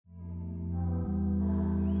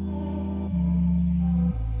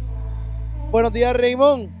Buenos días,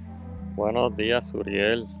 Raymond. Buenos días,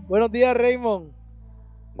 Suriel. Buenos días, Raymond.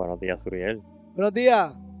 Buenos días, Suriel. Buenos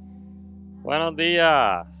días. Buenos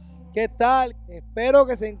días. ¿Qué tal? Espero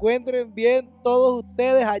que se encuentren bien todos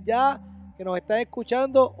ustedes allá que nos están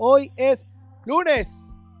escuchando. Hoy es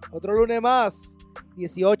lunes, otro lunes más,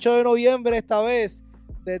 18 de noviembre esta vez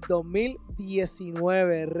del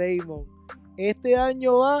 2019, Raymond. Este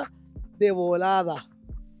año va de volada.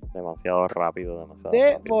 Demasiado rápido,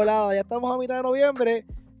 Volada. Ya estamos a mitad de noviembre.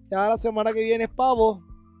 Ya la semana que viene es pavo.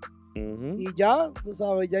 Y ya, tú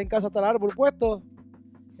sabes, ya en casa está el árbol puesto.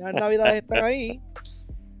 Ya las navidades están ahí.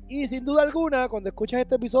 Y sin duda alguna, cuando escuchas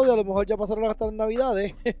este episodio, a lo mejor ya pasaron hasta las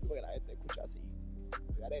navidades. Porque la gente escucha así.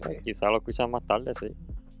 Quizás lo escuchan más tarde, sí.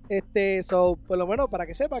 Por lo menos para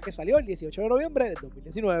que sepa que salió el 18 de noviembre del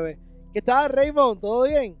 2019. ¿Qué tal, Raymond? ¿Todo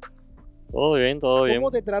bien? Todo bien, todo bien.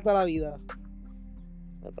 ¿Cómo te trata la vida?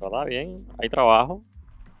 Me trata bien. Hay trabajo.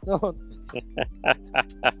 No.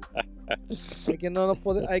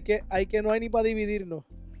 hay que no hay ni para dividirnos.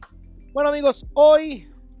 Bueno, amigos, hoy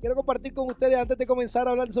quiero compartir con ustedes, antes de comenzar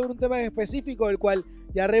a hablar sobre un tema en específico, el cual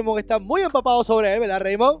ya Raymond está muy empapado sobre él, ¿verdad,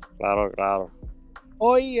 Raymond? Claro.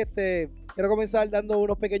 Hoy quiero comenzar dando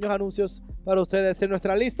unos pequeños anuncios para ustedes en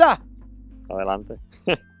nuestra lista. Adelante.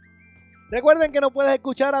 Recuerden que nos puedes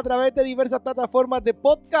escuchar a través de diversas plataformas de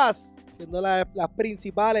podcast, siendo las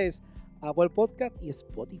principales Apple Podcast y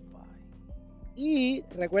Spotify. Y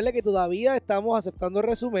recuerden que todavía estamos aceptando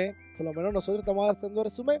resumen, por lo menos nosotros estamos aceptando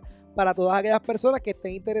resumen para todas aquellas personas que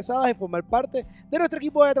estén interesadas en formar parte de nuestro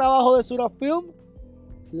equipo de trabajo de Sura Film.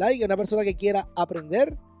 Una persona que quiera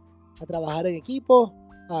aprender a trabajar en equipo,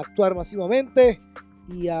 a actuar masivamente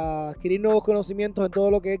y a adquirir nuevos conocimientos en todo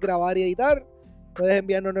lo que es grabar y editar. Puedes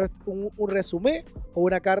enviarnos un resumen o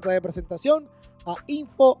una carta de presentación a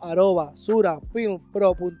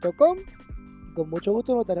info@surafilmpro.com. Con mucho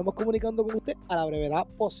gusto nos estaremos comunicando con usted a la brevedad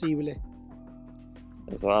posible.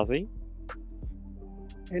 ¿Eso es así?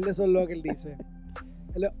 Eso es lo que él dice.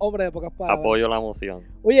 Él es hombre de pocas palabras. Apoyo la moción.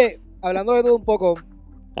 Oye, hablando de todo un poco,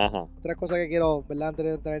 Ajá. Otra cosa que quiero, ¿verdad? Antes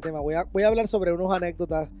de entrar en el tema, voy a hablar sobre unas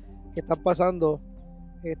anécdotas que están pasando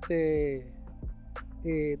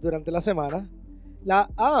durante la semana.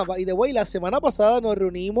 By the way, la semana pasada nos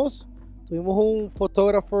reunimos, tuvimos un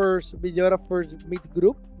videographers meet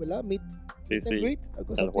group, ¿verdad? Sí. Greet,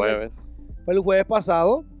 El jueves. Fue el jueves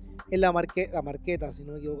pasado en la Marqueta, si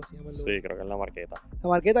no me equivoco, se llama el lugar. Sí, creo que es la Marqueta. La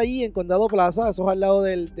Marqueta allí en Condado Plaza, eso es al lado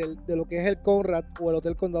de lo que es el Conrad o el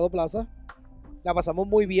Hotel Condado Plaza. La pasamos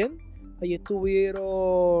muy bien. Allí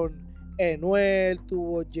estuvieron Enuel,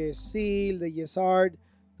 tuvo Yesil de Yesard,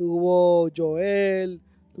 tuvo Joel,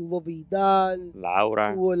 tuvo Vidal,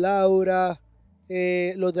 tuvo Laura,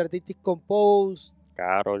 los de Artistic Compose,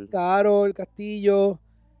 Carol Castillo.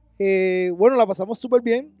 Bueno, la pasamos súper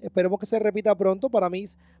bien. Esperemos que se repita pronto. Para mí,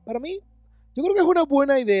 yo creo que es una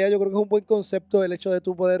buena idea. Yo creo que es un buen concepto el hecho de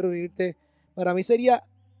tú poder reunirte. Para mí sería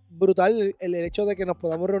brutal el hecho de que nos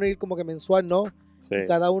podamos reunir como que mensual, ¿no? Sí. Y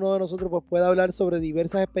cada uno de nosotros pues pueda hablar sobre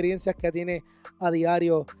diversas experiencias que tiene a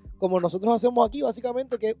diario, como nosotros hacemos aquí,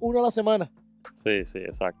 básicamente, que es uno a la semana. Sí,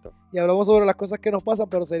 exacto. Y hablamos sobre las cosas que nos pasan,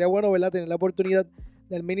 pero sería bueno, ¿verdad? Tener la oportunidad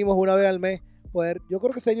de al mínimo una vez al mes poder. Yo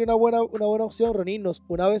creo que sería una buena opción reunirnos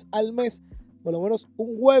una vez al mes, por lo menos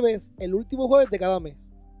un jueves, el último jueves de cada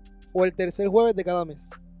mes, o el tercer jueves de cada mes.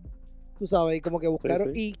 Tú sabes, y como que buscar, sí.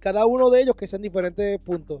 Y cada uno de ellos que sean diferentes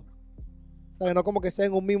puntos. ¿Sabes? No como que sea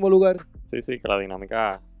en un mismo lugar. Sí, que la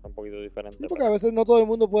dinámica es un poquito diferente. Sí, porque a veces no todo el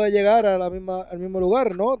mundo puede llegar a al mismo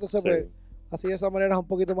lugar, ¿no? Entonces, sí. Pues, así de esa manera es un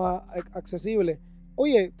poquito más accesible.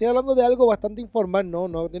 Oye, estoy hablando de algo bastante informal, ¿no?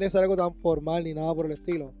 No tiene que ser algo tan formal ni nada por el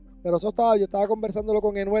estilo. Pero yo estaba conversándolo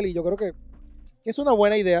con Enuel y yo creo que es una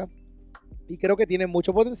buena idea y creo que tiene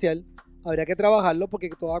mucho potencial. Habría que trabajarlo porque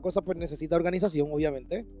toda cosa pues necesita organización,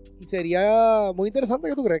 obviamente. Y sería muy interesante.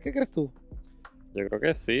 ¿Qué tú crees? ¿Qué crees tú? Yo creo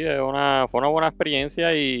que sí, fue una buena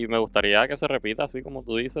experiencia y me gustaría que se repita así como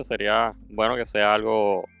tú dices. Sería bueno que sea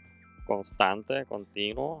algo constante,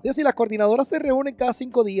 continuo. Yo, si las coordinadoras se reúnen cada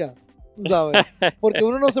 5 días, tú sabes, porque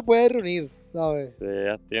uno no se puede reunir, ¿sabes? Si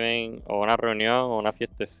ellas tienen o una reunión o una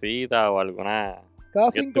fiestecita o alguna...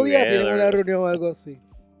 Cada 5 días tienen una reunión o algo así.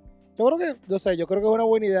 Yo creo que es una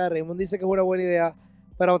buena idea. Raymond dice que es una buena idea,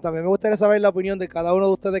 pero también me gustaría saber la opinión de cada uno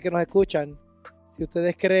de ustedes que nos escuchan. Si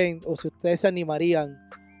ustedes creen o si ustedes se animarían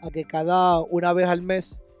a que una vez al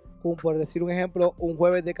mes, por decir un ejemplo, un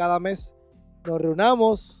jueves de cada mes, nos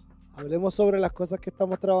reunamos, hablemos sobre las cosas que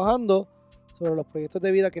estamos trabajando, sobre los proyectos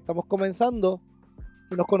de vida que estamos comenzando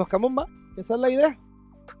y nos conozcamos más. Esa es la idea.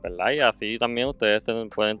 ¿verdad? Y así también ustedes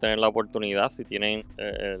pueden tener la oportunidad, si tienen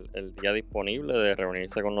el día disponible, de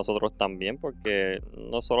reunirse con nosotros también, porque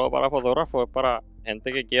no solo para fotógrafos, es para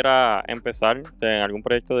gente que quiera empezar en algún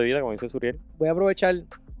proyecto de vida, como dice Suriel. Voy a aprovechar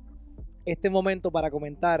este momento para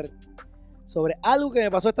comentar sobre algo que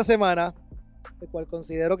me pasó esta semana, el cual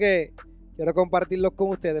considero que quiero compartirlo con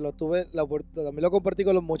ustedes. También lo compartí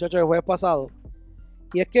con los muchachos el jueves pasado.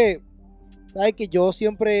 Y es que, ¿sabes? Que yo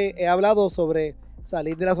siempre he hablado sobre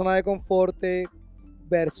salir de la zona de confort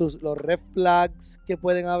versus los red flags que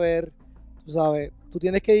pueden haber. Tú sabes, tú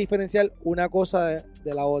tienes que diferenciar una cosa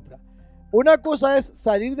de la otra. Una cosa es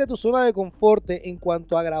salir de tu zona de confort en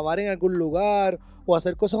cuanto a grabar en algún lugar o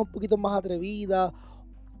hacer cosas un poquito más atrevidas,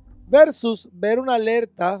 versus ver una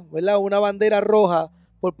alerta, ¿verdad? Una bandera roja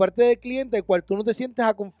por parte del cliente, el cual tú no te sientes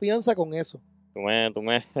a confianza con eso. Tú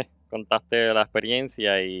me contaste la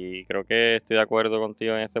experiencia y creo que estoy de acuerdo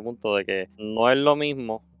contigo en este punto de que no es lo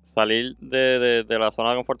mismo salir de la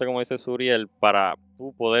zona de confort, como dice Suriel, para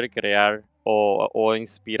tú poder crear o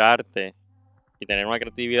inspirarte y tener una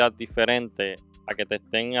creatividad diferente a que te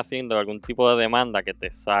estén haciendo algún tipo de demanda que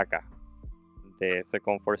te saca de ese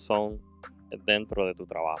comfort zone dentro de tu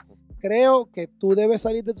trabajo. Creo que tú debes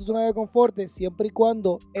salir de tu zona de confort siempre y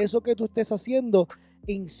cuando eso que tú estés haciendo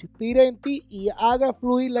inspire en ti y haga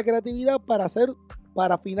fluir la creatividad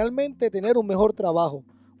para finalmente tener un mejor trabajo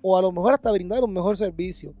o a lo mejor hasta brindar un mejor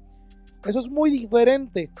servicio. Eso es muy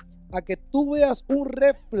diferente a que tú veas un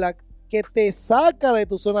red flag que te saca de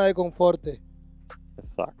tu zona de confort.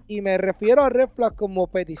 Exacto. Y me refiero a red flag como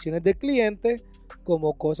peticiones del cliente,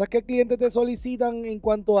 como cosas que el cliente te solicitan en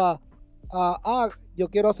cuanto a yo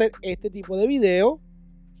quiero hacer este tipo de video,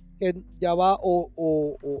 que ya va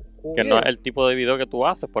que no es el tipo de video que tú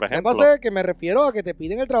haces, por ejemplo. Que me refiero a que te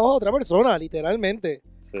piden el trabajo de otra persona, literalmente.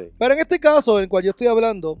 Sí. Pero en este caso, en el cual yo estoy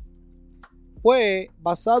hablando, fue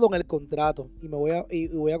basado en el contrato. Y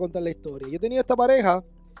voy a contar la historia. Yo tenía esta pareja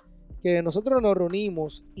que nosotros nos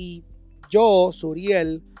reunimos y yo,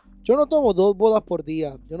 Suriel, yo no tomo 2 bodas por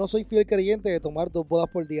día. Yo no soy fiel creyente de tomar 2 bodas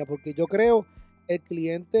por día porque yo creo el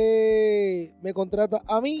cliente me contrata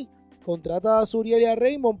a mí, contrata a Suriel y a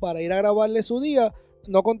Raymond para ir a grabarle su día,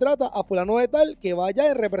 no contrata a fulano de tal que vaya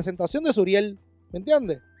en representación de Suriel, ¿me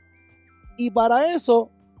entiendes? Y para eso,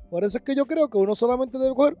 por eso es que yo creo que uno solamente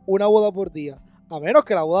debe coger una boda por día, a menos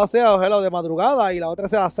que la boda sea de madrugada y la otra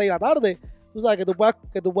sea a las 6 de la tarde, tú sabes,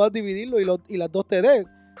 que tú puedas dividirlo y las dos te den.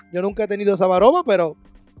 Yo nunca he tenido esa maroma, pero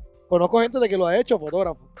conozco gente de que lo ha hecho,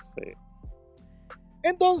 fotógrafo. Sí.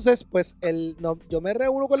 Entonces, pues yo me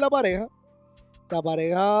reúno con la pareja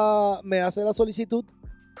me hace la solicitud,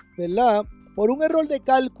 ¿verdad? Por un error de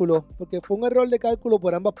cálculo, porque fue un error de cálculo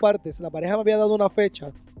por ambas partes. La pareja me había dado una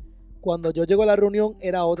fecha. Cuando yo llego a la reunión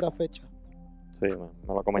era otra fecha. Sí,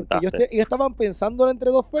 me lo comentaste. Ellos estaban pensando entre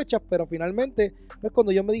 2 fechas, pero finalmente, pues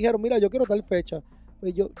cuando ellos me dijeron, mira, yo quiero tal fecha,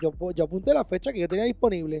 pues yo apunté la fecha que yo tenía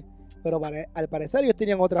disponible. Pero al parecer ellos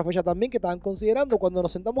tenían otra fecha también que estaban considerando. Cuando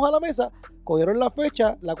nos sentamos a la mesa, cogieron la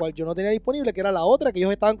fecha, la cual yo no tenía disponible, que era la otra que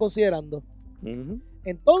ellos estaban considerando. Uh-huh.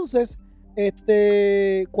 Entonces,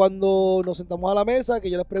 cuando nos sentamos a la mesa, que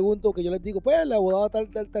yo les pregunto, que yo les digo, pues la boda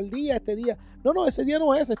tal día, este día. No, ese día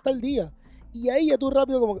no es tal día. Y ahí ya tú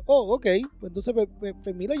rápido como que, ok, pues entonces,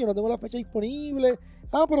 pues mira, yo no tengo la fecha disponible.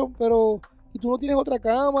 Pero y tú no tienes otra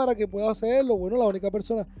cámara que pueda hacerlo. Bueno, la única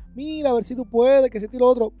persona, mira, a ver si tú puedes, que se tire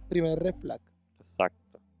otro. Primer red flag.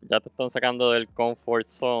 Exacto. Ya te están sacando del comfort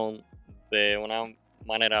zone de una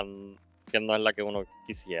manera que no es la que uno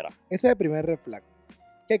quisiera. Ese es el primer red flag.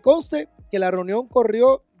 Que conste que la reunión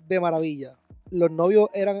corrió de maravilla. Los novios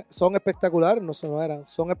son espectaculares,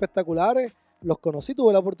 son espectaculares. Los conocí,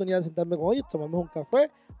 tuve la oportunidad de sentarme con ellos, tomamos un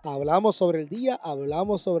café, hablamos sobre el día,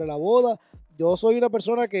 hablamos sobre la boda. Yo soy una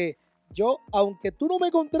persona que aunque tú no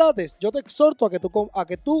me contrates, yo te exhorto a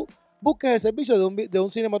que tú busques el servicio de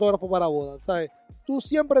un cinematógrafo para bodas, ¿sabes? Tú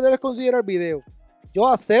siempre debes considerar video. Yo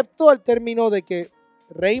acepto el término de que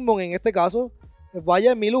Raymond, en este caso,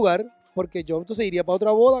 vaya en mi lugar, porque yo entonces iría para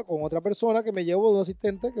otra boda con otra persona que me llevo de un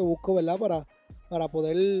asistente que busco, ¿verdad? Para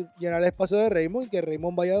poder llenar el espacio de Raymond y que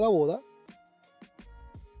Raymond vaya a la boda.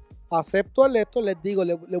 Acepto esto, les digo,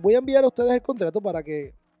 les voy a enviar a ustedes el contrato para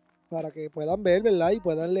que puedan ver, ¿verdad? Y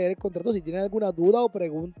puedan leer el contrato. Si tienen alguna duda o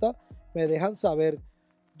pregunta, me dejan saber.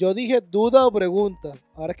 Yo dije duda o pregunta.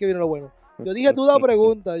 Ahora es que viene lo bueno. Yo dije duda o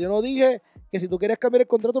pregunta. Yo no dije que si tú quieres cambiar el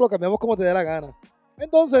contrato, lo cambiamos como te dé la gana.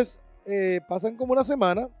 Entonces, pasan como una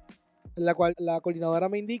semana en la cual la coordinadora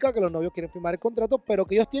me indica que los novios quieren firmar el contrato, pero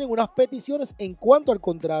que ellos tienen unas peticiones en cuanto al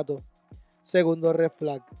contrato. Segundo red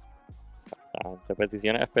flag.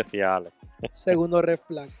 Peticiones especiales. Segundo red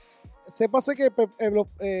flag. sépase que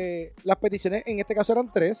las peticiones en este caso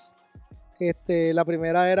eran 3. La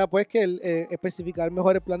primera era pues que especificar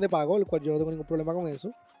mejor el plan de pago, el cual yo no tengo ningún problema con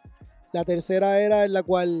eso. La tercera era en la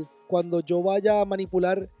cual cuando yo vaya a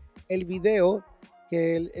manipular el video,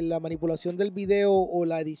 que la manipulación del video o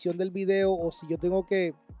la edición del video, o si yo tengo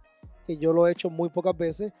que yo lo he hecho muy pocas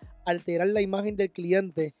veces, alterar la imagen del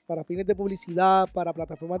cliente para fines de publicidad, para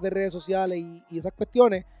plataformas de redes sociales y esas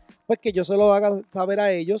cuestiones, pues que yo se lo haga saber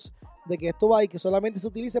a ellos de que esto va y que solamente se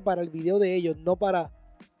utilice para el video de ellos, no para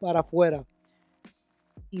afuera.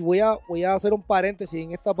 Y voy a hacer un paréntesis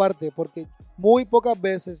en esta parte porque muy pocas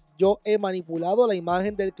veces yo he manipulado la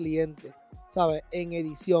imagen del cliente, ¿sabes? En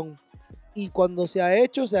edición. Y cuando se ha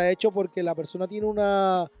hecho porque la persona tiene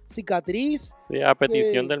una cicatriz. Sí, a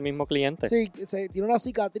petición del mismo cliente. Sí, tiene una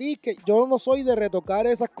cicatriz que yo no soy de retocar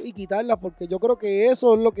esas y quitarlas porque yo creo que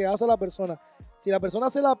eso es lo que hace la persona. Si la persona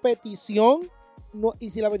hace la petición y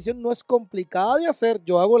si la petición no es complicada de hacer,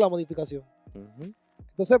 yo hago la modificación. Uh-huh.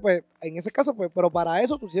 Entonces, pues, en ese caso, pues, pero para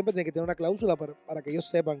eso tú siempre tienes que tener una cláusula para que ellos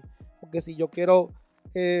sepan. Porque si yo quiero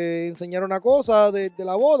enseñar una cosa de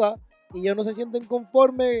la boda y ellos no se sienten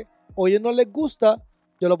conformes o ellos no les gusta,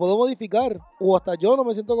 yo lo puedo modificar. O hasta yo no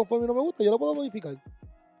me siento conforme y no me gusta, yo lo puedo modificar.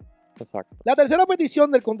 Exacto. La tercera petición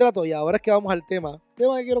del contrato, y ahora es que vamos al tema. El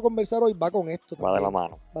tema que quiero conversar hoy va con esto también. Va de la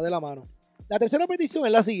mano. Va de la mano. La tercera petición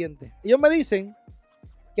es la siguiente. Ellos me dicen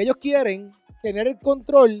que ellos quieren tener el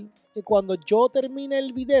control que cuando yo termine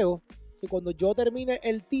el video, que cuando yo termine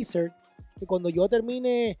el teaser, que cuando yo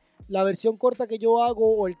termine la versión corta que yo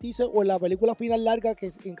hago o el teaser o la película final larga, que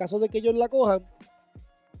en caso de que ellos la cojan,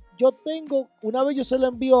 yo tengo, una vez yo se lo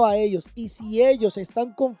envío a ellos y si ellos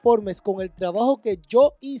están conformes con el trabajo que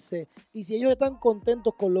yo hice y si ellos están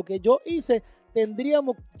contentos con lo que yo hice,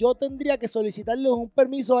 yo tendría que solicitarles un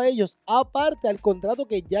permiso a ellos aparte al contrato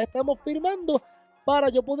que ya estamos firmando para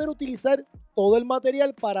yo poder utilizar todo el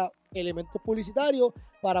material para elementos publicitarios,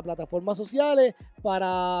 para plataformas sociales,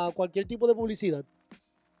 para cualquier tipo de publicidad.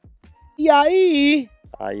 Y ahí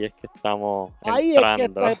es que estamos ahí es que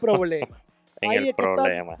está el problema. en ahí el es que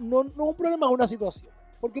problema. No es un problema, es una situación.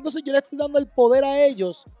 Porque entonces yo le estoy dando el poder a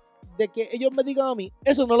ellos de que ellos me digan a mí,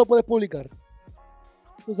 eso no lo puedes publicar.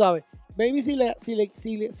 Tú sabes, baby, si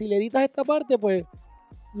le editas esta parte, pues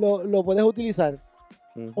lo puedes utilizar.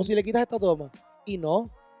 Uh-huh. O si le quitas esta toma. Y no.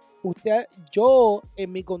 Yo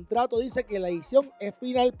en mi contrato dice que la edición es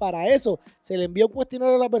final para eso. Se le envía un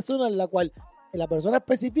cuestionario a la persona en la cual la persona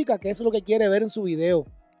especifica qué es lo que quiere ver en su video.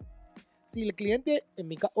 Si el cliente,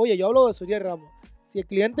 oye, yo hablo de Suriel Ramos. Si el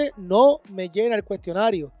cliente no me llena el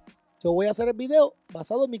cuestionario, yo voy a hacer el video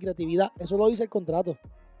basado en mi creatividad. Eso lo dice el contrato.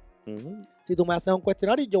 Uh-huh. Si tú me haces un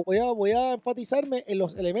cuestionario, yo voy a enfatizarme en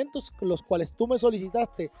los elementos los cuales tú me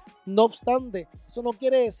solicitaste. No obstante, eso no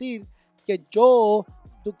quiere decir que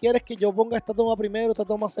tú quieres que yo ponga esta toma primero, esta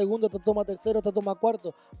toma segundo, esta toma tercero, esta toma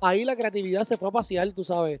cuarto. Ahí la creatividad se fue a pasear, tú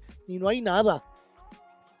sabes, y no hay nada.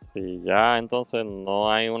 Si ya entonces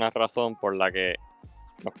no hay una razón por la que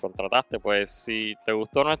nos contrataste, pues si te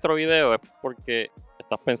gustó nuestro video es porque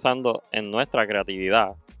estás pensando en nuestra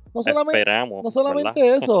creatividad. No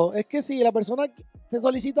solamente eso, es que si la persona se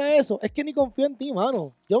solicita eso, es que ni confía en ti,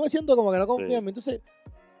 mano. Yo me siento como que no confía en mí. Entonces,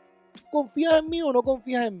 ¿confías en mí o no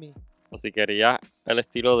confías en mí? O si querías el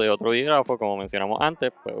estilo de otro videógrafo, como mencionamos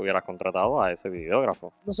antes, pues hubieras contratado a ese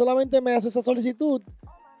videógrafo. No solamente me hace esa solicitud,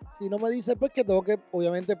 sino me dice pues que tengo que,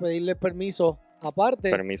 obviamente, pedirle permiso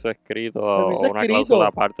aparte. Permiso escrito, una cláusula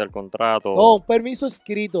aparte del contrato. No, un permiso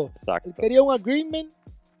escrito. Exacto. Él quería un agreement,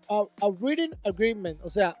 a written agreement, o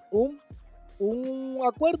sea, un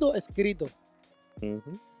acuerdo escrito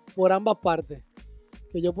uh-huh. por ambas partes,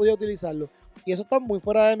 que yo podía utilizarlo. Y eso está muy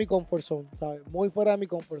fuera de mi comfort zone, ¿sabes? Muy fuera de mi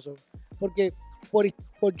comfort zone. Porque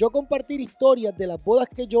por yo compartir historias de las bodas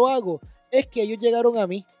que yo hago, es que ellos llegaron a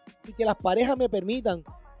mí. Y que las parejas me permitan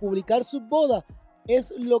publicar sus bodas,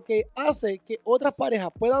 es lo que hace que otras parejas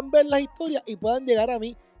puedan ver las historias y puedan llegar a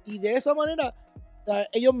mí. Y de esa manera,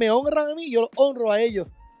 ellos me honran a mí y yo los honro a ellos.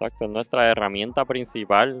 Exacto, es nuestra herramienta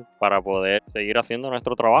principal para poder seguir haciendo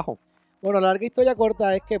nuestro trabajo. Bueno, la larga historia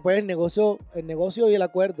corta es que pues el negocio y el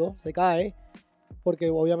acuerdo se cae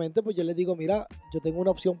porque obviamente pues yo les digo, mira, yo tengo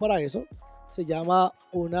una opción para eso, se llama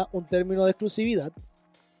un término de exclusividad.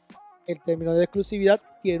 El término de exclusividad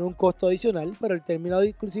tiene un costo adicional, pero el término de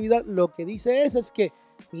exclusividad lo que dice es que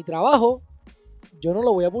mi trabajo yo no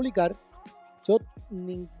lo voy a publicar,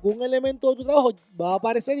 ningún elemento de tu trabajo va a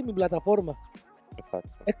aparecer en mi plataforma. Exacto.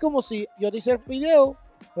 Es como si yo te hice el video,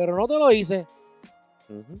 pero no te lo hice.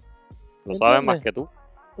 Uh-huh. Lo saben más que tú.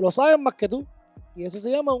 Lo saben más que tú. Y eso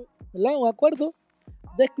se llama un acuerdo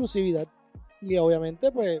de exclusividad. Y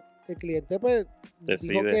obviamente, pues, el cliente pues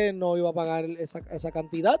dijo Decide. que no iba a pagar esa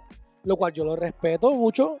cantidad, lo cual yo lo respeto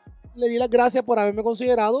mucho. Le di las gracias por haberme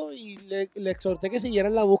considerado y le exhorté que siguiera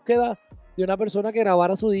en la búsqueda de una persona que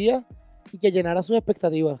grabara su día y que llenara sus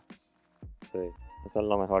expectativas. Sí, esa es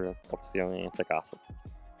la mejor opción en este caso.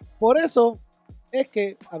 Por eso es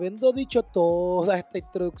que, habiendo dicho toda esta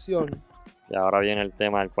introducción, Y ahora viene el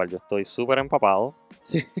tema del cual yo estoy súper empapado.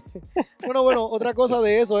 sí. Bueno, otra cosa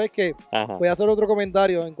de eso es que Ajá. voy a hacer otro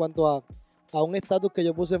comentario en cuanto a un estatus que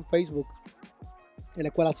yo puse en Facebook, en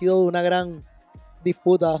el cual ha sido de una gran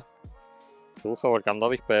disputa. Tú revolcando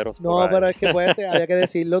avisperos. No, pero es que pues, había que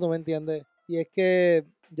decirlo, tú me entiendes. Y es que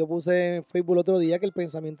yo puse en Facebook el otro día que el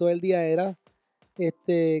pensamiento del día era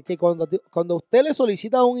que cuando usted le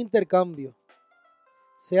solicita un intercambio,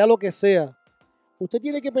 sea lo que sea, usted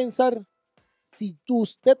tiene que pensar si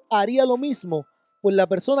usted haría lo mismo por la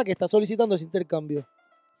persona que está solicitando ese intercambio.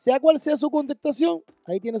 Sea cual sea su contestación,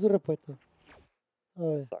 ahí tiene su respuesta. A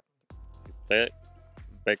ver. Exacto. Si usted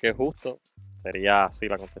ve que es justo, sería así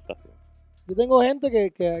la contestación. Yo tengo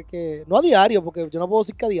gente que no a diario, porque yo no puedo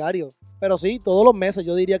decir que a diario, pero sí, todos los meses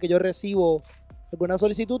yo diría que yo recibo alguna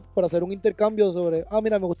solicitud para hacer un intercambio sobre,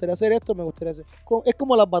 mira, me gustaría hacer esto, me gustaría hacer. Es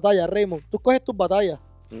como las batallas, Raymond. Tú coges tus batallas,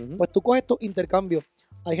 pues tú coges tus intercambios.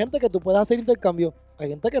 Hay gente que tú puedes hacer intercambio, hay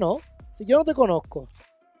gente que no. Si yo no te conozco,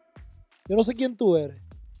 yo no sé quién tú eres,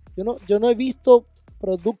 yo no he visto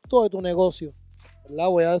producto de tu negocio, ¿verdad?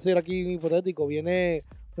 Voy a decir aquí un hipotético, viene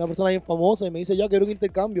una persona bien famosa y me dice, yo quiero un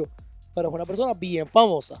intercambio, pero es una persona bien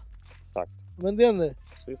famosa. Exacto. ¿Me entiendes?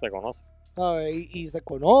 Sí, se conoce. ¿Sabes? Y se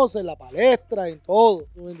conoce en la palestra, en todo,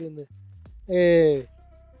 ¿tú me entiendes?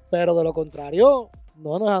 Pero de lo contrario,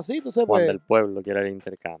 no es así. Entonces, Cuando pues, el pueblo quiere el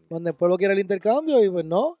intercambio. cuando el pueblo quiere el intercambio, y pues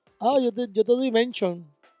no. Yo te doy menciones.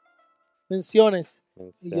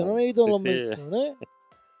 Y yo no necesito Sí, los sí. menciones.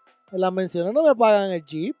 Las menciones no me pagan el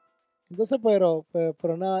Jeep. Entonces, pero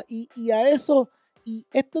nada. Y a eso, y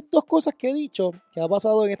estas dos cosas que he dicho, que ha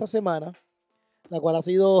pasado en esta semana, la cual ha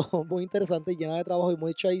sido muy interesante y llena de trabajo y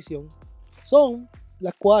mucha edición, son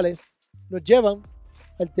las cuales nos llevan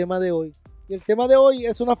al tema de hoy. Y el tema de hoy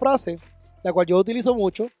es una frase, la cual yo utilizo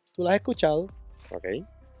mucho, tú la has escuchado. Ok.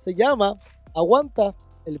 Se llama, aguanta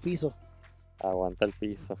el piso. Aguanta el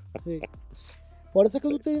piso. Sí. Por eso es que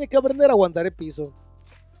tú tienes que aprender a aguantar el piso.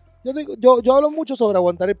 Yo hablo mucho sobre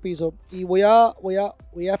aguantar el piso y voy a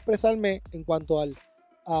expresarme en cuanto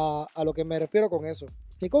a lo que me refiero con eso.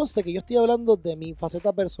 Que conste que yo estoy hablando de mi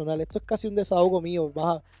faceta personal. Esto es casi un desahogo mío.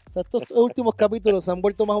 O sea, estos últimos capítulos se han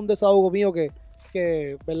vuelto más un desahogo mío que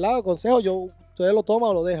 ¿verdad? Consejo, ustedes lo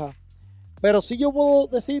toman o lo dejan. Pero sí yo puedo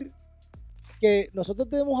decir que nosotros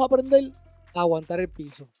debemos aprender a aguantar el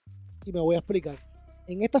piso. Y me voy a explicar.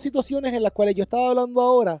 En estas situaciones en las cuales yo estaba hablando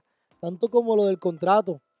ahora, tanto como lo del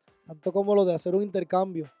contrato, tanto como lo de hacer un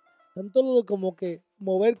intercambio, tanto lo de como que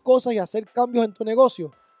mover cosas y hacer cambios en tu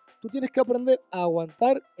negocio, tú tienes que aprender a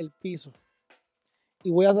aguantar el piso. Y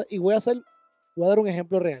voy a dar un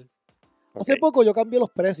ejemplo real. Hace poco yo cambié los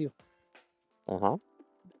precios. Ajá.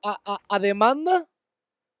 A demanda,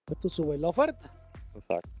 pues tú subes la oferta.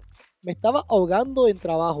 Exacto. Me estaba ahogando en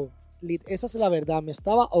trabajo. Esa es la verdad, me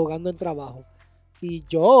estaba ahogando en trabajo. Y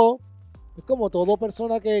yo, es como toda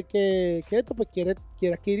persona que esto, pues quiere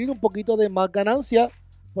adquirir un poquito de más ganancia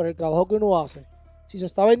por el trabajo que uno hace. Si se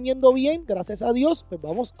está vendiendo bien, gracias a Dios, pues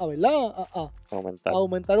vamos a verla, a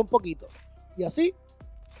aumentar un poquito. Y así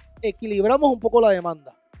equilibramos un poco la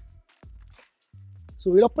demanda.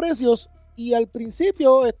 Subí los precios y al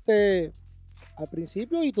principio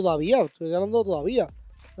y todavía, estoy hablando todavía,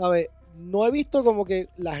 a ver, no he visto como que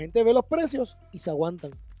la gente ve los precios y se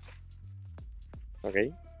aguantan. Ok.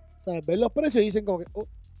 O sea, ven los precios y dicen como que,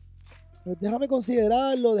 déjame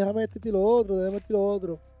considerarlo, déjame esto y lo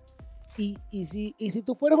otro. Y si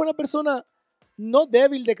tú fueras una persona no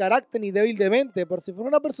débil de carácter ni débil de mente, pero si fuera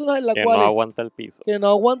una persona en la que cual no aguanta el piso. Que no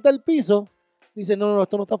aguanta el piso, dice, no,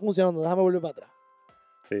 esto no está funcionando, déjame volver para atrás.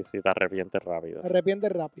 Sí, te arrepientes rápido.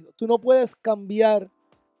 Tú no puedes cambiar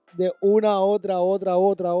de una a otra,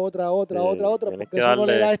 porque eso no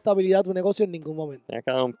le da estabilidad a tu negocio en ningún momento. Tienes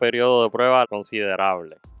que dar un periodo de prueba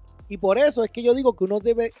considerable. Y por eso es que yo digo que uno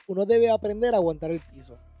debe aprender a aguantar el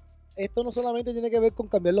piso. Esto no solamente tiene que ver con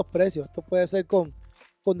cambiar los precios, esto puede ser con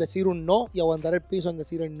decir un no y aguantar el piso en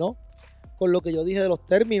decir el no. Con lo que yo dije de los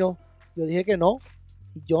términos, yo dije que no.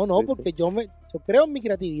 Y yo no, porque yo creo en mi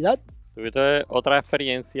creatividad. ¿Tuviste otra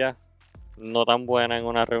experiencia no tan buena en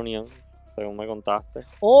una reunión, según me contaste?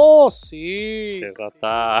 ¡Oh, sí! Esa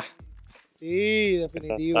está... Sí,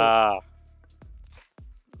 definitivo. Esa está...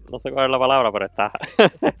 No sé cuál es la palabra, pero está...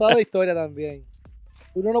 Esa está de historia también.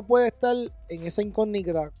 Uno no puede estar en esa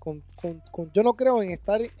incógnita. Yo no creo en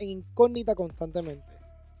estar en incógnita constantemente.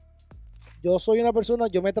 Yo soy una persona,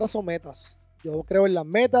 yo me trazo metas. Yo creo en las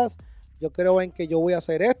metas. Yo creo en que yo voy a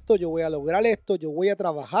hacer esto, yo voy a lograr esto, yo voy a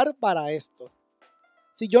trabajar para esto.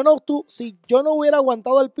 Si yo no hubiera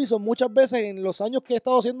aguantado el piso muchas veces en los años que he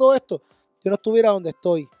estado haciendo esto, yo no estuviera donde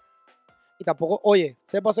estoy. Y tampoco, oye,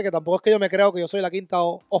 sépase que tampoco es que yo me creo que yo soy la quinta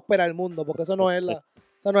ópera del mundo, porque esa no es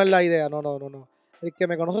la idea. No. El que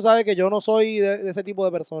me conoce sabe que yo no soy de ese tipo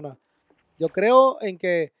de persona. Yo creo en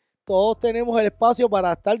que todos tenemos el espacio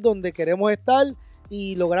para estar donde queremos estar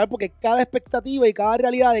y lograr, porque cada expectativa y cada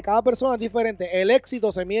realidad de cada persona es diferente. El éxito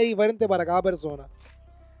se mide diferente para cada persona.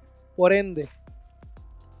 Por ende,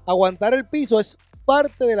 aguantar el piso es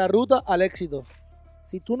parte de la ruta al éxito.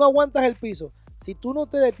 Si tú no aguantas el piso, si tú no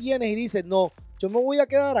te detienes y dices, no, yo me voy a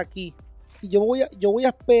quedar aquí y yo voy a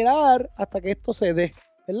esperar hasta que esto se dé,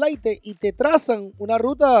 ¿verdad? Y te trazan una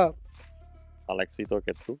ruta al éxito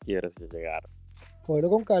que tú quieres llegar. Cógelo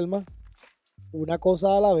con calma, una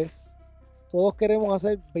cosa a la vez. Todos queremos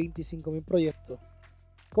hacer 25,000 proyectos.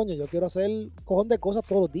 Coño, yo quiero hacer un cojón de cosas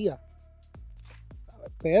todos los días.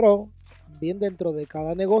 Pero también dentro de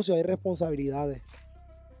cada negocio hay responsabilidades.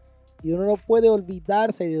 Y uno no puede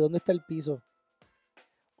olvidarse de dónde está el piso.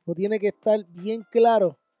 Uno tiene que estar bien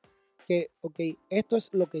claro que, ok, esto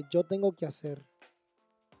es lo que yo tengo que hacer.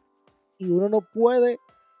 Y uno no puede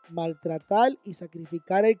maltratar y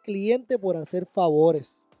sacrificar al cliente por hacer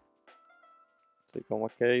favores. Sí, ¿cómo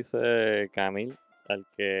es que dice Camil? Al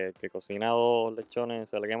que cocina 2 lechones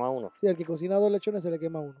se le quema uno. Sí, al que cocina 2 lechones se le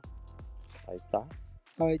quema uno. Ahí está.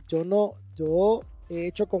 A ver, yo he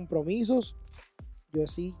hecho compromisos.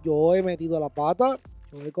 Yo he metido la pata.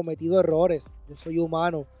 Yo he cometido errores. Yo soy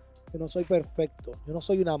humano. Yo no soy perfecto. Yo no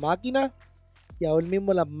soy una máquina. Y ahora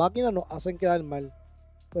mismo las máquinas nos hacen quedar mal.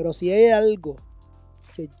 Pero si hay algo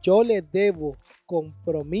que yo le debo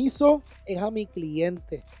compromiso, es a mi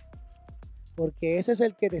cliente. Porque ese es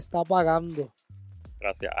el que te está pagando.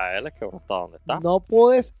 Gracias a él es que uno está donde está.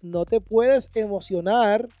 No te puedes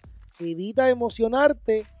emocionar. Evita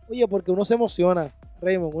emocionarte. Oye, porque uno se emociona,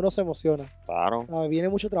 Raymond, uno se emociona. Claro. ¿Sabes? Viene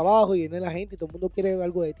mucho trabajo y viene la gente y todo el mundo quiere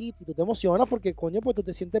algo de ti. Y tú te emocionas porque, coño, pues tú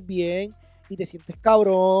te sientes bien y te sientes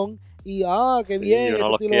cabrón. Y, qué bien. Y uno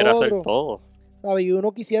lo quiere hacer todo. ¿Sabes? Y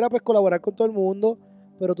uno quisiera, pues, colaborar con todo el mundo.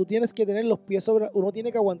 Pero tú tienes que tener los pies uno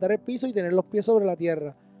tiene que aguantar el piso y tener los pies sobre la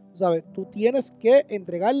tierra. ¿Sabes? Tú tienes que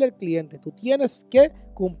entregarle al cliente. Tú tienes que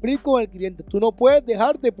cumplir con el cliente. Tú no puedes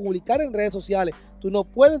dejar de publicar en redes sociales. Tú no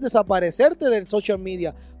puedes desaparecerte del social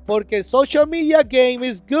media. Porque el social media game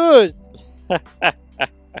is good.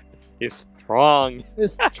 It's strong.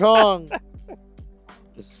 It's strong.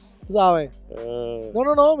 ¿Sabes?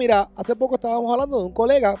 No. Mira, hace poco estábamos hablando de un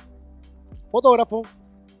colega, fotógrafo.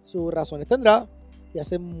 Sus razones tendrá. Y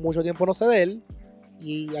hace mucho tiempo no sé de él.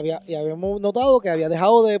 Y habíamos notado que había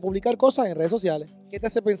dejado de publicar cosas en redes sociales. ¿Qué te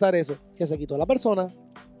hace pensar eso? Que se quitó la persona.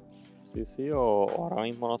 Sí, o ahora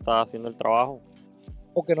mismo no está haciendo el trabajo.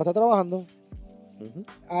 O que no está trabajando.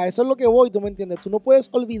 A eso es lo que voy, tú me entiendes. Tú no puedes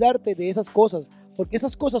olvidarte de esas cosas, porque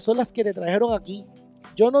esas cosas son las que te trajeron aquí.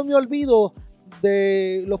 Yo no me olvido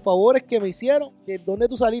de los favores que me hicieron, de dónde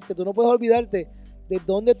tú saliste. Tú no puedes olvidarte de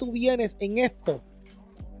dónde tú vienes en esto,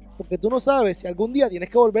 porque tú no sabes si algún día tienes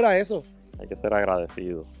que volver a eso. Hay que ser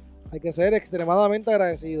agradecido. Hay que ser extremadamente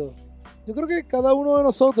agradecido. Yo creo que cada uno de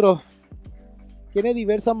nosotros tiene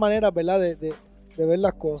diversas maneras, ¿verdad?, de ver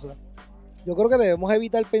las cosas. Yo creo que debemos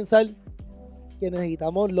evitar pensar que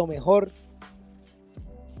necesitamos lo mejor,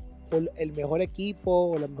 o el mejor equipo,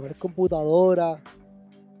 o las mejores computadoras,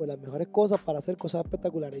 o las mejores cosas para hacer cosas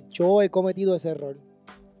espectaculares. Yo he cometido ese error.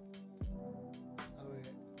 A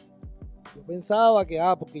ver, yo pensaba que,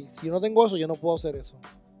 porque si yo no tengo eso, yo no puedo hacer eso.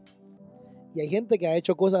 Y hay gente que ha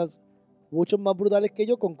hecho cosas mucho más brutales que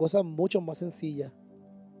yo con cosas mucho más sencillas.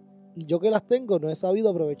 Y yo que las tengo no he sabido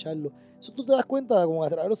aprovecharlo. Eso tú te das cuenta como a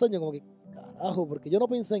través de los años, como que, carajo, porque yo no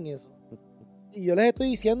pensé en eso. Y yo les estoy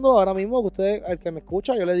diciendo ahora mismo que ustedes, al que me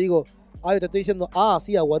escucha, yo le digo, yo te estoy diciendo,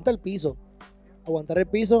 sí, aguanta el piso. Aguantar el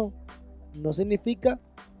piso no significa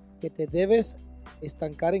que te debes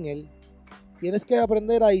estancar en él. Tienes que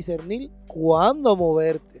aprender a discernir cuándo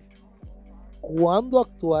moverte, cuándo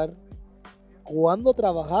actuar, cuándo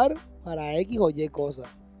trabajar para X o Y cosas.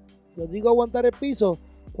 Yo digo aguantar el piso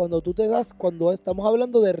cuando cuando estamos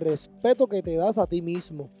hablando de respeto que te das a ti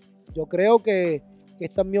mismo. Yo creo que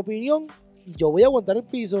esta es mi opinión y yo voy a aguantar el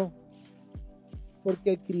piso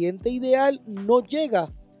porque el cliente ideal no llega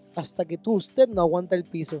hasta que usted no aguanta el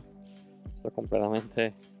piso. Eso es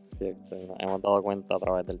completamente cierto. Nos hemos dado cuenta a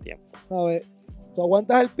través del tiempo. A ver, Tú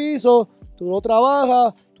aguantas el piso, tú lo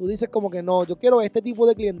trabajas, tú dices como que no, yo quiero este tipo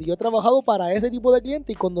de cliente. Yo he trabajado para ese tipo de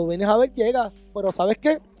cliente y cuando vienes a ver llega. Pero ¿sabes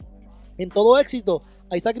qué? En todo éxito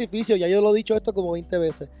hay sacrificios, ya yo lo he dicho esto como 20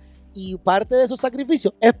 veces. Y parte de esos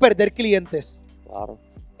sacrificios es perder clientes. Claro.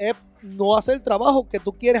 Es no hacer el trabajo que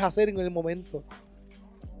tú quieres hacer en el momento.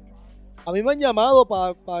 A mí me han llamado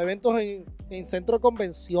para eventos en centros de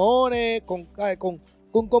convenciones,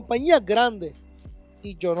 con compañías grandes.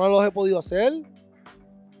 Y yo no los he podido hacer.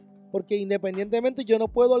 Porque independientemente yo no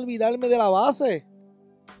puedo olvidarme de la base.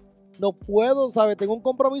 No puedo, ¿sabes? Tengo un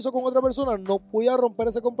compromiso con otra persona. No voy a romper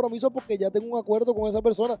ese compromiso porque ya tengo un acuerdo con esa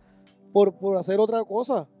persona por hacer otra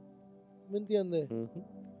cosa. ¿Me entiendes? Ujú.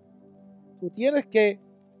 Tú tienes que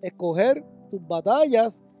escoger tus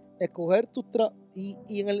batallas, escoger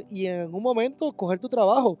y en algún momento escoger tu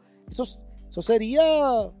trabajo. Eso sería...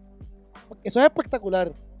 Eso es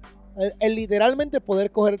espectacular. El literalmente poder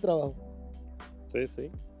escoger el trabajo. Sí, sí.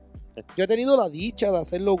 Yo he tenido la dicha de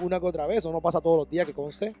hacerlo una que otra vez. Eso no pasa todos los días, que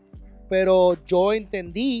conste. Pero yo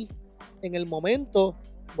entendí en el momento,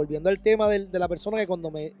 volviendo al tema de la persona que cuando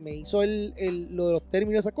me hizo lo de los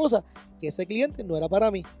términos y esas cosas, que ese cliente no era para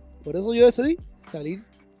mí. Por eso yo decidí salir.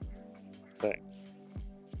 Sí.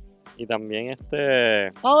 Y también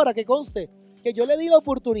Ahora, que conste, que yo le di la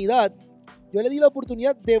oportunidad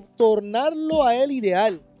de tornarlo a él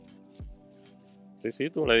ideal.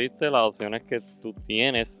 Sí, tú le diste las opciones que tú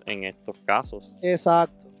tienes en estos casos.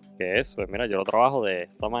 Exacto. Que eso es, mira, yo lo trabajo de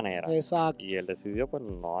esta manera. Exacto. Y él decidió pues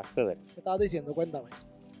no acceder. ¿Qué estabas diciendo? Cuéntame.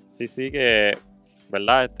 Sí, que,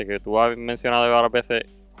 ¿verdad? Que tú has mencionado varias veces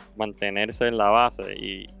mantenerse en la base.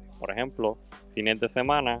 Y, por ejemplo, fines de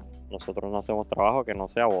semana, nosotros no hacemos trabajo que no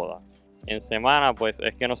sea boda. En semana, pues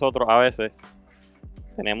es que nosotros a veces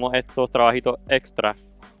tenemos estos trabajitos extra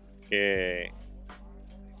que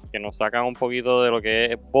nos sacan un poquito de lo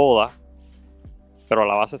que es boda, pero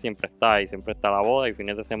la base siempre está ahí, siempre está la boda y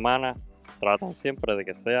fines de semana tratan siempre de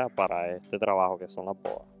que sea para este trabajo que son las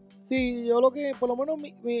bodas. Sí, yo lo que, por lo menos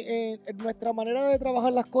nuestra manera de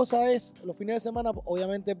trabajar las cosas es, los fines de semana,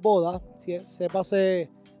 obviamente boda, se pase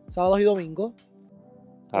sábados y domingos.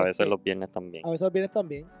 A veces los viernes también. A veces los viernes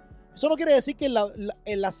también. Eso no quiere decir que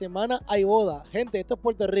en la semana hay boda. Gente, esto es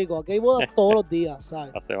Puerto Rico, aquí hay bodas todos los días,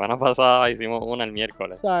 ¿sabes? La semana pasada hicimos una el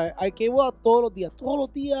miércoles. ¿Sabes? Aquí hay bodas todos los días,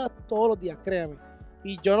 créame.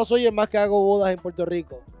 Y yo no soy el más que hago bodas en Puerto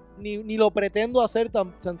Rico. Ni lo pretendo hacer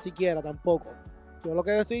tan siquiera tampoco. Yo lo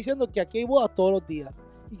que estoy diciendo es que aquí hay bodas todos los días.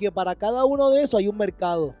 Y que para cada uno de esos hay un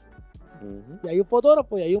mercado. Uh-huh. Y hay un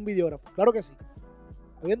fotógrafo y hay un videógrafo. Claro que sí.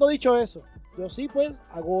 Habiendo dicho eso, yo sí pues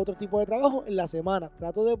hago otro tipo de trabajo en la semana.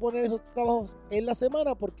 Trato de poner esos trabajos en la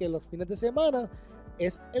semana porque los fines de semana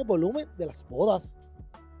es el volumen de las bodas.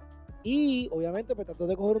 Y obviamente pues trato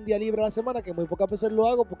de coger un día libre a la semana, que muy pocas veces lo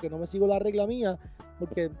hago porque no me sigo la regla mía.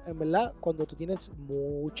 Porque en verdad cuando tú tienes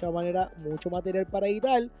mucho material para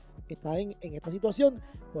editar, estás en esta situación.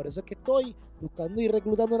 Por eso es que estoy buscando y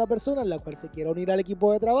reclutando a una persona en la cual se quiera unir al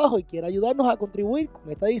equipo de trabajo y quiera ayudarnos a contribuir con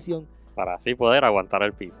esta edición. Para así poder aguantar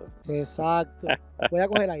el piso. Exacto. Voy a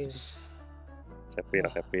coger aire.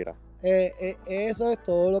 Respira. Eso es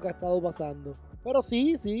todo lo que ha estado pasando. Pero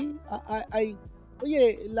sí, hay...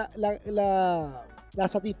 Oye, la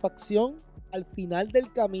satisfacción al final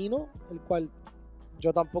del camino, el cual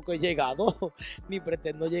yo tampoco he llegado, ni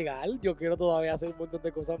pretendo llegar. Yo quiero todavía hacer un montón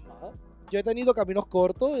de cosas más. Yo he tenido caminos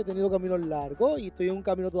cortos, he tenido caminos largos y estoy en un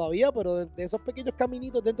camino todavía, pero de esos pequeños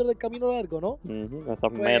caminitos dentro del camino largo, ¿no? Uh-huh.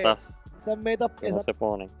 Esas metas que no se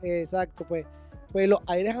ponen. Exacto, pues los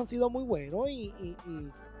aires han sido muy buenos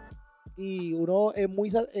y uno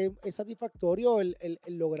es satisfactorio el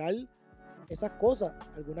lograr esas cosas.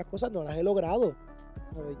 Algunas cosas no las he logrado.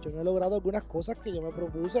 A ver, yo no he logrado algunas cosas que yo me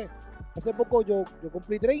propuse. Hace poco yo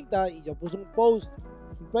cumplí 30 y yo puse un post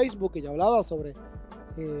en Facebook que yo hablaba sobre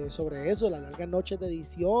eso, las largas noches de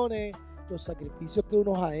ediciones, los sacrificios que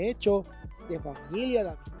uno ha hecho, de familia, de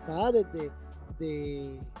amistades,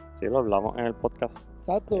 Sí, lo hablamos en el podcast.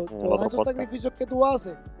 Exacto, todos esos sacrificios que tú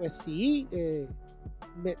haces, pues sí,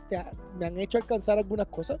 me han hecho alcanzar algunas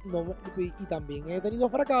cosas y también he tenido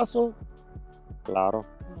fracasos. Claro.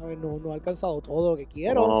 A ver, no he alcanzado todo lo que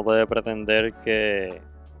quiero. Uno no puede pretender que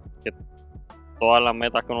todas las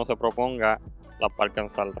metas que uno se proponga las va a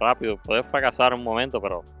alcanzar rápido. Puedes fracasar un momento,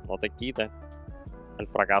 pero no te quites. El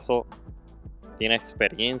fracaso tiene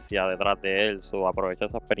experiencia detrás de él, aprovecha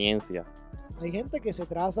esa experiencia. Hay gente que se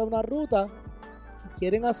traza una ruta y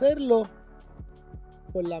quieren hacerlo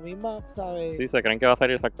por la misma, ¿sabes? Sí, se creen que va a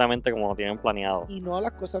salir exactamente como lo tienen planeado. Y no,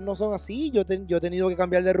 las cosas no son así. Yo he tenido que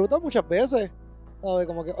cambiar de ruta muchas veces. ¿Sabes?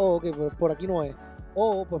 Como que, ok, por aquí no es.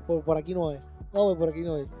 Pues por aquí no es. Pues por aquí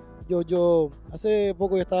no es. hace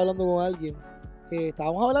poco yo estaba hablando con alguien,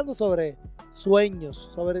 estábamos hablando sobre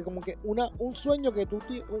sueños, sobre como que un sueño que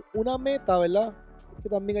una meta, ¿verdad? Es que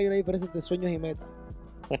también hay una diferencia entre sueños y metas.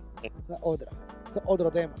 Esa es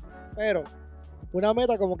otro tema. Pero una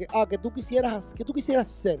meta como que, que tú quisieras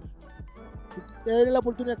hacer. Si te daría la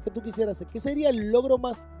oportunidad que tú quisieras hacer, ¿qué sería el logro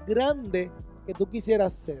más grande que tú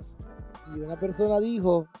quisieras hacer? Y una persona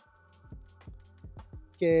dijo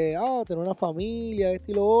que, tener una familia,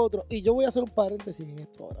 esto y lo otro. Y yo voy a hacer un paréntesis en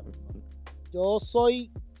esto ahora mismo. Yo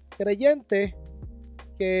soy creyente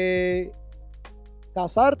que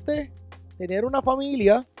casarte, tener una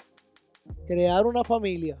familia, crear una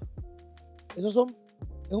familia, es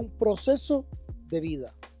un proceso de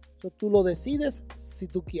vida. Eso tú lo decides si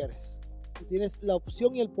tú quieres. Tú tienes la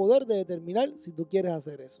opción y el poder de determinar si tú quieres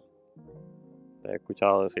hacer eso. Te he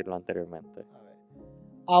escuchado decirlo anteriormente. A ver.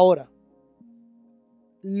 Ahora,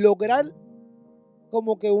 lograr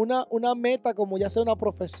como que una meta, como ya sea una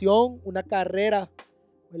profesión, una carrera,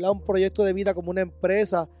 ¿verdad? Un proyecto de vida como una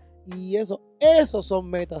empresa, y esos son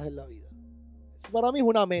metas en la vida. Eso para mí es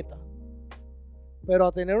una meta. Pero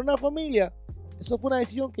a tener una familia, eso fue una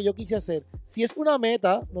decisión que yo quise hacer. Si es una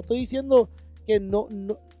meta, no estoy diciendo que no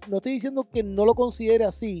estoy diciendo que no lo considere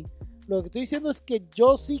así. Lo que estoy diciendo es que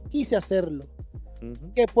yo sí quise hacerlo.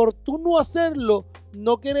 Uh-huh. Que por tú no hacerlo,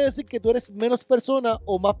 no quiere decir que tú eres menos persona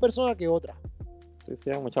o más persona que otra. Sí,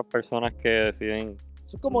 hay muchas personas que deciden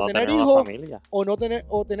eso es como no tener hijos o no tener,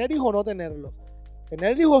 o tener hijos o no tenerlos.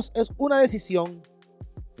 Tener hijos es una decisión.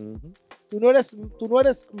 Uh-huh. Tú no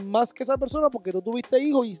eres más que esa persona porque tú tuviste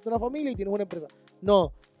hijos y hiciste una familia y tienes una empresa.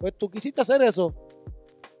 No, pues tú quisiste hacer eso.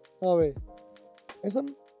 A ver, esa es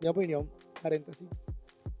mi opinión, paréntesis.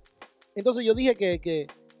 Entonces yo dije que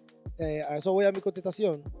a eso voy a mi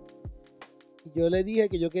contestación. Y yo le dije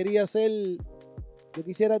que yo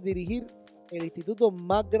quisiera dirigir el instituto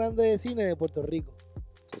más grande de cine de Puerto Rico.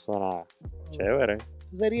 Eso suena chévere.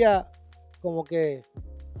 Eso sería como que,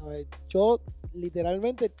 yo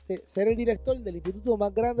literalmente ser el director del instituto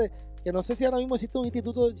más grande, que no sé si ahora mismo existe un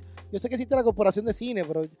instituto, yo sé que existe la corporación de cine,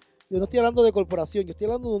 pero yo no estoy hablando de corporación, yo estoy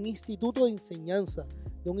hablando de un instituto de enseñanza,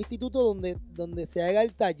 de un instituto donde se haga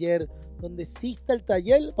el taller, donde exista el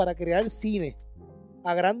taller para crear cine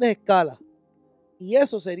a grandes escalas. Y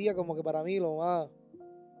eso sería como que para mí lo más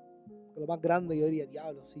grande. Yo diría,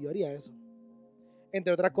 diablo, sí, yo haría eso.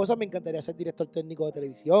 Entre otras cosas, me encantaría ser director técnico de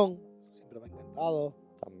televisión. Eso siempre me ha encantado.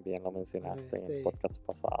 También lo mencionaste en el podcast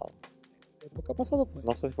pasado. ¿El podcast pasado fue?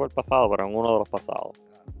 No sé si fue el pasado, pero en uno de los pasados.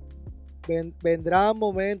 Vendrán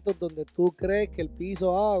momentos donde tú crees que el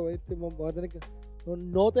piso, voy a tener que...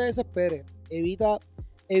 No te desesperes. Evita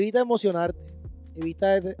emocionarte.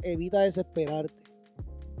 Evita desesperarte.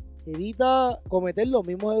 Evita cometer los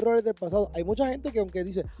mismos errores del pasado. Hay mucha gente que aunque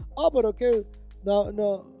dice, pero es que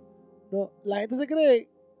no. La gente se cree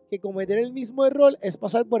que cometer el mismo error es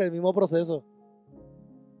pasar por el mismo proceso.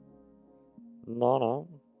 No.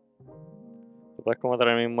 Tú puedes cometer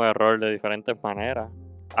el mismo error de diferentes maneras.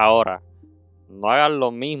 Ahora, no hagas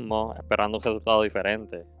lo mismo esperando un resultado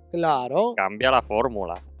diferente. Claro. Cambia la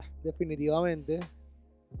fórmula. Definitivamente.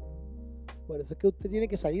 Por eso es que usted tiene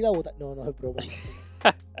que salir a votar. No es broma.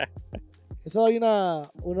 Eso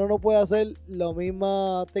uno no puede hacer la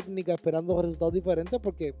misma técnica esperando resultados diferentes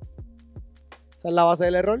porque esa es la base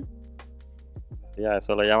del error. Sí, a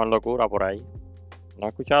eso le llaman locura por ahí. ¿No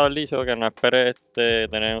has escuchado el dicho que no esperes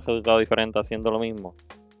tener un resultado diferente haciendo lo mismo?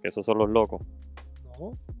 Que esos son los locos.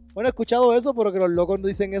 No. Bueno, he escuchado eso, pero que los locos no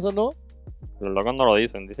dicen eso, ¿no? Los locos no lo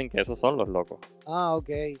dicen que esos son los locos. Ok.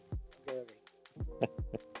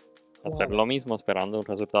 Hacer lo mismo esperando un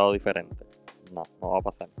resultado diferente. No va a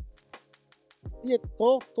pasar. Oye,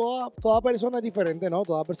 toda persona es diferente, ¿no?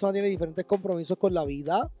 Toda persona tiene diferentes compromisos con la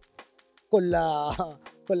vida, con la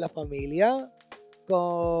familia,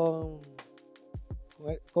 con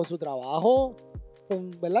su trabajo,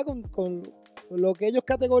 ¿verdad? Con lo que ellos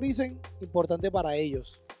categoricen importante para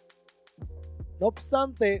ellos. No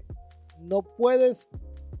obstante, no puedes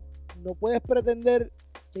pretender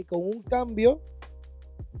que con un cambio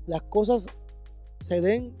las cosas se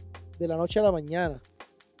den de la noche a la mañana.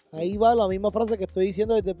 Ahí va la misma frase que estoy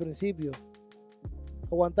diciendo desde el principio.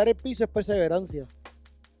 Aguantar el piso es perseverancia.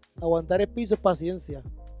 Aguantar el piso es paciencia.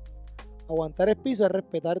 Aguantar el piso es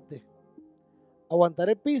respetarte. Aguantar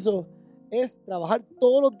el piso es trabajar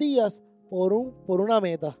todos los días por una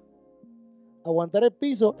meta. Aguantar el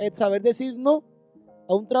piso es saber decir no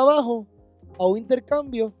a un trabajo, a un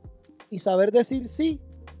intercambio y saber decir sí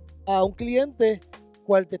a un cliente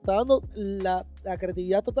cual te está dando la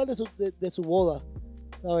creatividad total de su boda.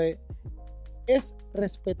 ¿Sabes? Es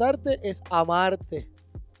respetarte, es amarte.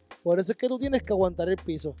 Por eso es que tú tienes que aguantar el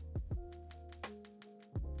piso.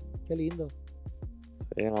 Qué lindo.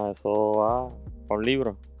 Sí, no, eso va por un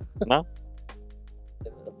libro, ¿no?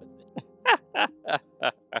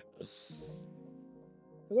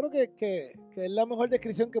 Yo creo que es la mejor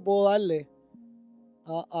descripción que puedo darle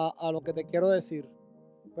a lo que te quiero decir.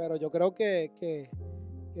 Pero yo creo que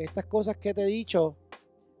estas cosas que te he dicho,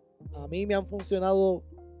 a mí me han funcionado,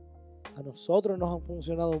 a nosotros nos han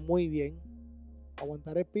funcionado muy bien.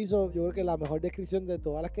 Aguantar el piso, yo creo que la mejor descripción de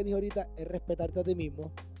todas las que dije ahorita es respetarte a ti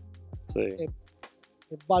mismo, Sí, es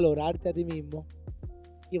valorarte a ti mismo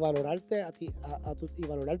y valorarte a ti, y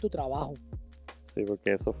valorar tu trabajo. sí,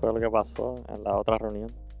 porque eso fue lo que pasó en la otra reunión.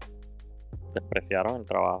 Despreciaron el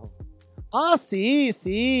trabajo. Ah,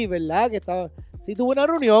 sí, ¿verdad? Que estaba. Sí, tuve una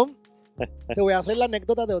reunión. Te voy a hacer la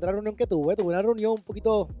anécdota de otra reunión que tuve. Tuve una reunión un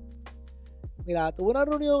poquito. Mira, tuve una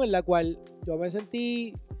reunión en la cual yo me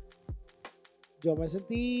sentí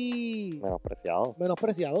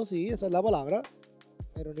menospreciado, sí, esa es la palabra.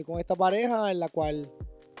 Me reuní con esta pareja en la cual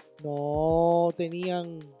no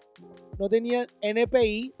tenían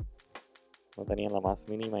NPI, No tenían la más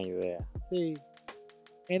mínima idea. sí,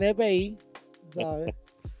 NPI, ¿sabes?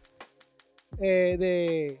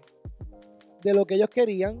 De lo que ellos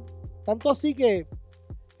querían. Tanto así que es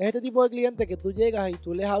este tipo de cliente que tú llegas y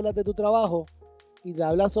tú les hablas de tu trabajo y le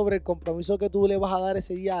hablas sobre el compromiso que tú le vas a dar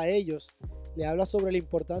ese día a ellos. Le hablas sobre la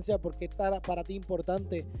importancia, por qué está para ti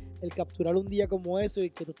importante el capturar un día como eso y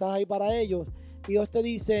que tú estás ahí para ellos. Y ellos te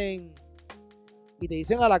dicen, y te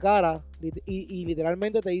dicen a la cara, y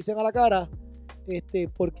literalmente te dicen a la cara,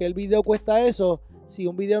 ¿por qué el video cuesta eso? Si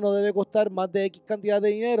un video no debe costar más de X cantidad de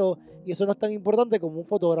dinero y eso no es tan importante como un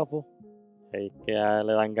fotógrafo. Es que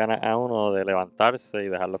le dan ganas a uno de levantarse y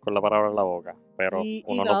dejarlos con la palabra en la boca. Pero Y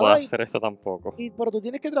uno no nada, puede hacer eso tampoco. pero tú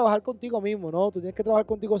tienes que trabajar contigo mismo, ¿no? Tú tienes que trabajar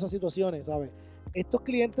contigo esas situaciones, ¿sabes? Estos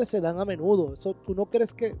clientes se dan a menudo. Eso tú no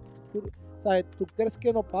crees que, ¿sabes? Tú crees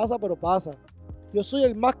que no pasa, pero pasa. Yo soy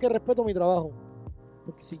el más que respeto mi trabajo.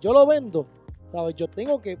 Porque si yo lo vendo, ¿sabes? Yo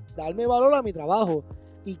tengo que darme valor a mi trabajo.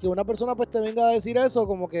 Y que una persona pues te venga a decir eso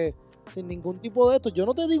como que sin ningún tipo de esto. Yo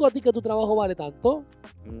no te digo a ti que tu trabajo vale tanto,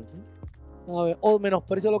 ¿sabes? O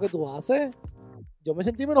menosprecio lo que tú haces. Yo me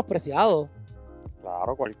sentí menospreciado.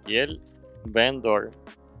 Claro, cualquier vendor,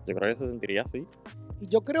 yo creo que se sentiría así. Y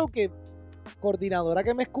yo creo que coordinadora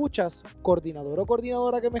que me escuchas, coordinador o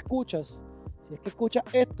coordinadora que me escuchas, si es que escuchas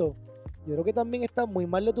esto, yo creo que también está muy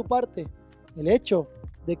mal de tu parte el hecho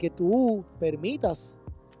de que tú permitas,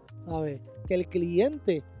 ¿sabes? Que el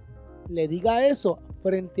cliente le diga eso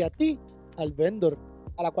frente a ti, al vendor,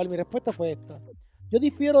 a la cual mi respuesta fue esta. Yo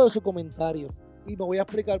difiero de su comentario y me voy a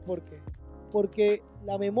explicar por qué. Porque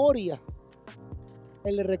la memoria,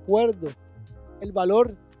 el recuerdo, el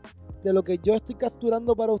valor de lo que yo estoy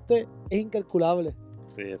capturando para usted es incalculable.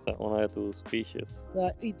 Sí, esa es una de tus speeches. O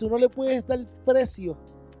sea, y tú no le puedes dar precio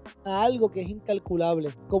a algo que es incalculable,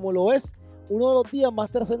 como lo es uno de los días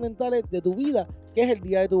más trascendentales de tu vida, que es el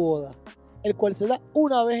día de tu boda, el cual se da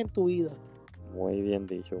una vez en tu vida. Muy bien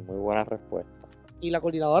dicho, muy buena respuesta. Y la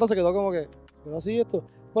coordinadora se quedó como que, quedó así esto.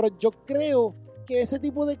 Pero yo creo que ese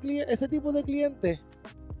tipo de clientes,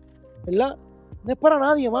 ¿verdad? No es para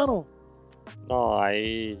nadie, mano. No,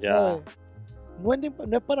 ahí ya. ¿Sabes?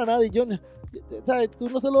 No es para nadie. ¿Sabes? Tú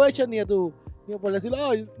no se lo echas ni a tu, ni por decirlo,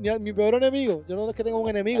 ni a mi peor enemigo. Yo no es que tenga un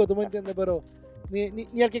enemigo, tú me entiendes, pero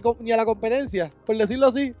ni a la competencia, por decirlo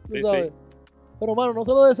así, tú Sí, sabes. sí. Pero, mano, no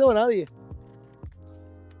se lo deseo a nadie.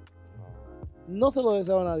 No se lo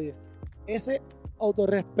deseo a nadie. Ese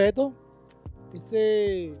autorrespeto,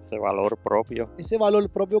 ese valor propio. ese valor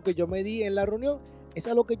propio que yo me di en la reunión, es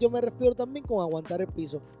a lo que yo me refiero también con aguantar el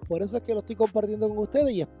piso. Por eso es que lo estoy compartiendo con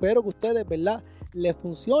ustedes y espero que a ustedes, ¿verdad?, les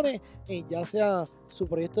funcione en ya sea su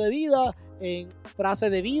proyecto de vida, en frase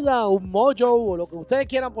de vida, un mojo o lo que ustedes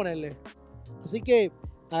quieran ponerle. Así que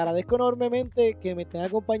agradezco enormemente que me estén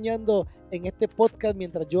acompañando en este podcast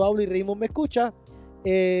mientras yo hablo y Raymond me escucha.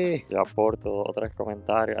 Yo aporto 2 o 3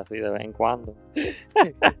 comentarios así de vez en cuando.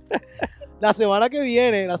 La semana que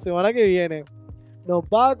viene nos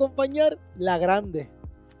va a acompañar la grande,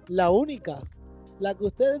 la única, la que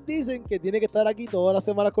ustedes dicen que tiene que estar aquí todas las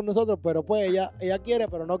semanas con nosotros, pero pues ella quiere,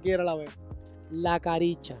 pero no quiere a la vez. La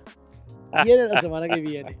Caricha. Viene la semana que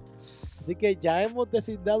viene. Así que ya hemos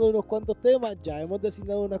designado unos cuantos temas, ya hemos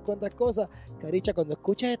designado unas cuantas cosas. Caricha, cuando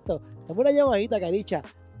escuches esto, dame una llamadita, Caricha.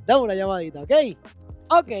 Dame una llamadita, ¿ok?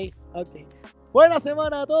 Ok. Buena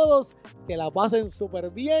semana a todos, que la pasen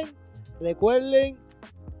súper bien. Recuerden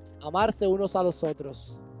amarse unos a los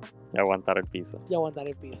otros. Y aguantar el piso.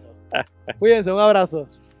 Cuídense, un abrazo.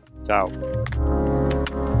 Chao.